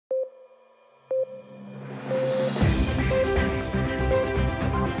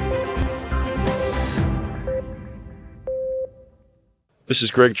This is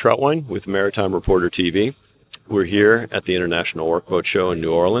Greg Troutwine with Maritime Reporter TV. We're here at the International Workboat Show in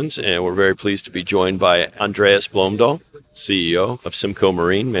New Orleans, and we're very pleased to be joined by Adreas Blomdahl, CEO of Simco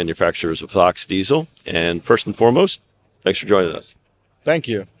Marine, manufacturers of OXE diesel. And first and foremost, thanks for joining us. Thank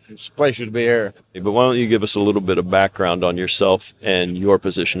you. It's a pleasure to be here. But why don't you give us a little bit of background on yourself and your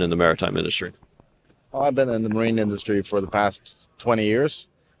position in the maritime industry? Well, I've been in the marine industry for the past 20 years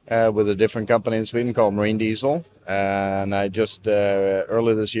with a different company in Sweden called Marine Diesel. And I just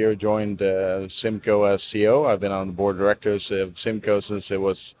early this year joined Simco as CEO. I've been on the board of directors of Simco since it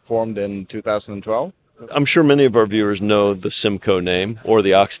was formed in 2012. I'm sure many of our viewers know the Simco name or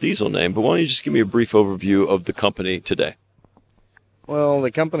the OXE diesel name, but why don't you just give me a brief overview of the company today? Well,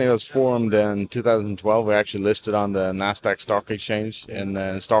 the company was formed in 2012. We actually listed on the Nasdaq Stock Exchange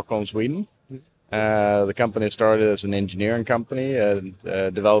in Stockholm, Sweden. The company started as an engineering company,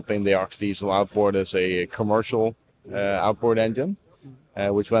 developing the OXE diesel outboard as a commercial outboard engine,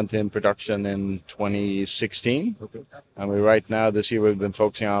 which went in production in 2016. And right now, this year, we've been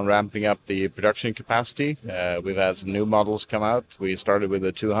focusing on ramping up the production capacity. We've had some new models come out. We started with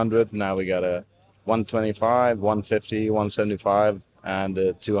a 200. Now we got a 125, 150, 175, and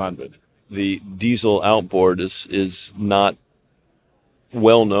a 200. The diesel outboard is not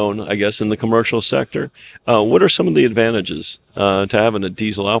well known, I guess, in the commercial sector. What are some of the advantages to having a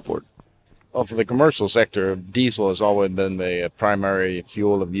diesel outboard? Well, for the commercial sector, diesel has always been the primary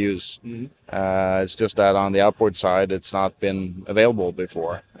fuel of use. It's just that on the outboard side, it's not been available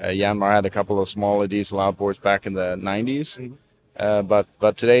before. Yanmar had a couple of smaller diesel outboards back in the 90s.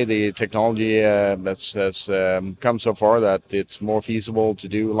 But today the technology has come so far that it's more feasible to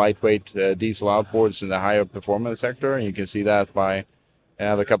do lightweight diesel outboards in the higher performance sector. And you can see that by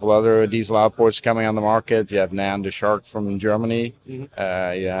have a couple other diesel outboards coming on the market. You have Nan the Shark from Germany. You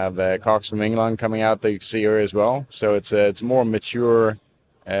have Cox from England coming out that you see here as well. So it's more mature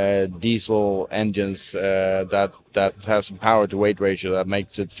diesel engines that has some power to weight ratio that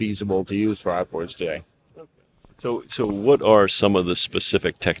makes it feasible to use for outboards today. So what are some of the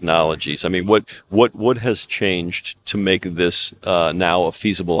specific technologies? I mean, what has changed to make this now a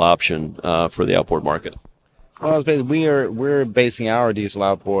feasible option for the outboard market? Well, we're basing our diesel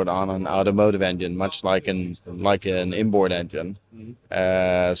outboard on an automotive engine, much like an inboard engine.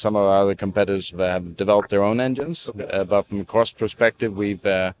 Some of our other competitors have developed their own engines, but from a cost perspective, we've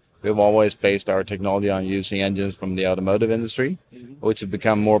always based our technology on using engines from the automotive industry, which have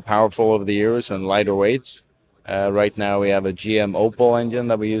become more powerful over the years and lighter weights. Right now we have a GM Opal engine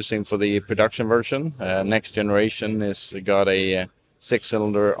that we're using for the production version. Next generation is got a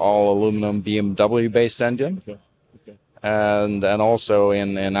 6-cylinder all aluminum BMW based engine. And also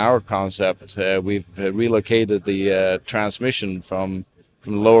in our concept, we've relocated the transmission from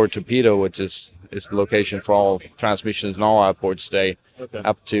lower torpedo, which is the location for all transmissions and all outboards today,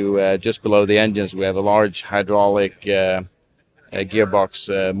 up to just below the engines. We have a large hydraulic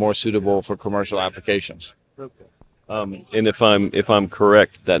gearbox more suitable for commercial applications. And if I'm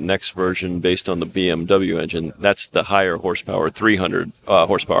correct, that next version based on the BMW engine, that's the higher horsepower 300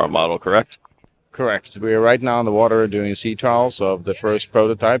 horsepower model, correct? Correct. We are right now on the water doing sea trials of the first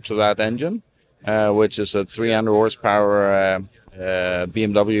prototypes of that engine, which is a 300 horsepower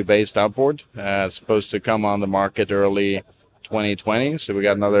BMW based outboard. It's supposed to come on the market early 2020, so we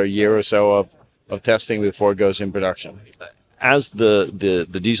got another year or so of testing before it goes in production. As the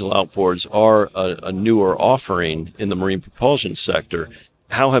diesel outboards are a newer offering in the marine propulsion sector,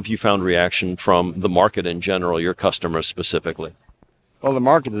 how have you found reaction from the market in general, your customers specifically? Well, the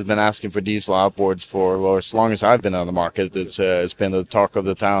market has been asking for diesel outboards for as long as I've been on the market. It's been the talk of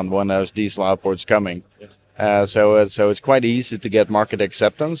the town when there's diesel outboards coming. So it's quite easy to get market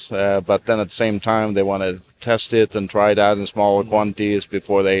acceptance, but then at the same time they want to test it and try it out in smaller quantities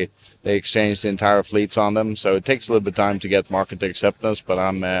before they exchange the entire fleets on them. So it takes a little bit of time to get market acceptance, but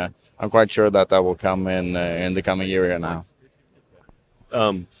I'm quite sure that will come in the coming year here now.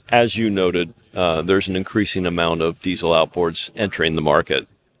 As you noted, there's an increasing amount of diesel outboards entering the market.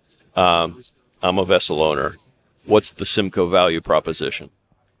 I'm a vessel owner. What's the Simco value proposition?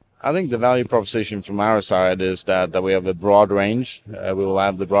 I think the value proposition from our side is that we have a broad range. We will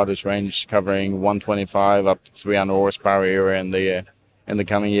have the broadest range covering 125 up to 300 horsepower here in the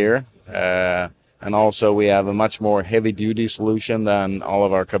coming year. And also we have a much more heavy-duty solution than all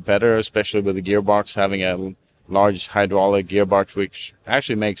of our competitors, especially with the gearbox having a large hydraulic gearbox, which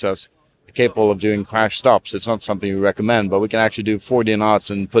actually makes us capable of doing crash stops. It's not something we recommend, but we can actually do 40 knots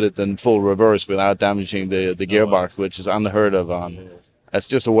and put it in full reverse without damaging the gearbox, which is unheard of on. That's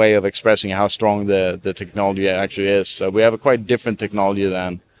just a way of expressing how strong the technology actually is. So we have a quite different technology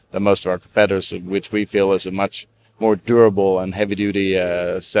than most of our competitors, which we feel is a much more durable and heavy duty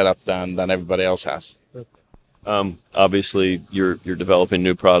setup than everybody else has. Obviously, you're developing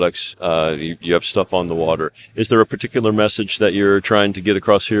new products. You have stuff on the water. Is there a particular message that you're trying to get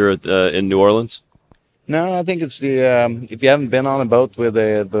across here in New Orleans? No, I think it's the if you haven't been on a boat with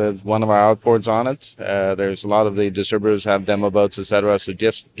one of our outboards on it, there's a lot of the distributors have demo boats, etc. So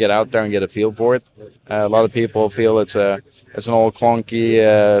just get out there and get a feel for it. A lot of people feel it's an old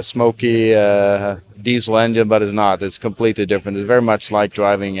clunky, smoky diesel engine, but it's not. It's completely different. It's very much like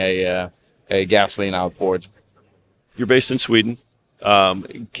driving a gasoline outboard. You're based in Sweden.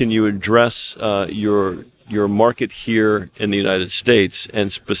 Can you address your market here in the United States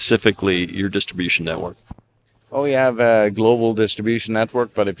and specifically your distribution network? Oh, we have a global distribution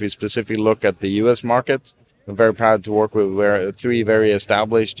network, but if you specifically look at the U.S. market, we're very proud to work with three very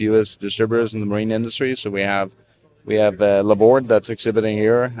established U.S. distributors in the marine industry. So we have Outboard that's exhibiting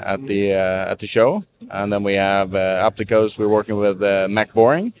here at the show, and then we have up the coast we're working with Mac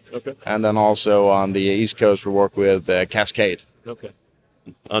Boring, okay, and then also on the East Coast we work with Cascade. Okay.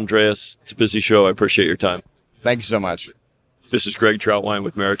 Andreas, it's a busy show. I appreciate your time. Thank you so much. This is Greg Troutwine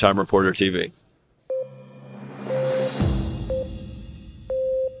with Maritime Reporter TV.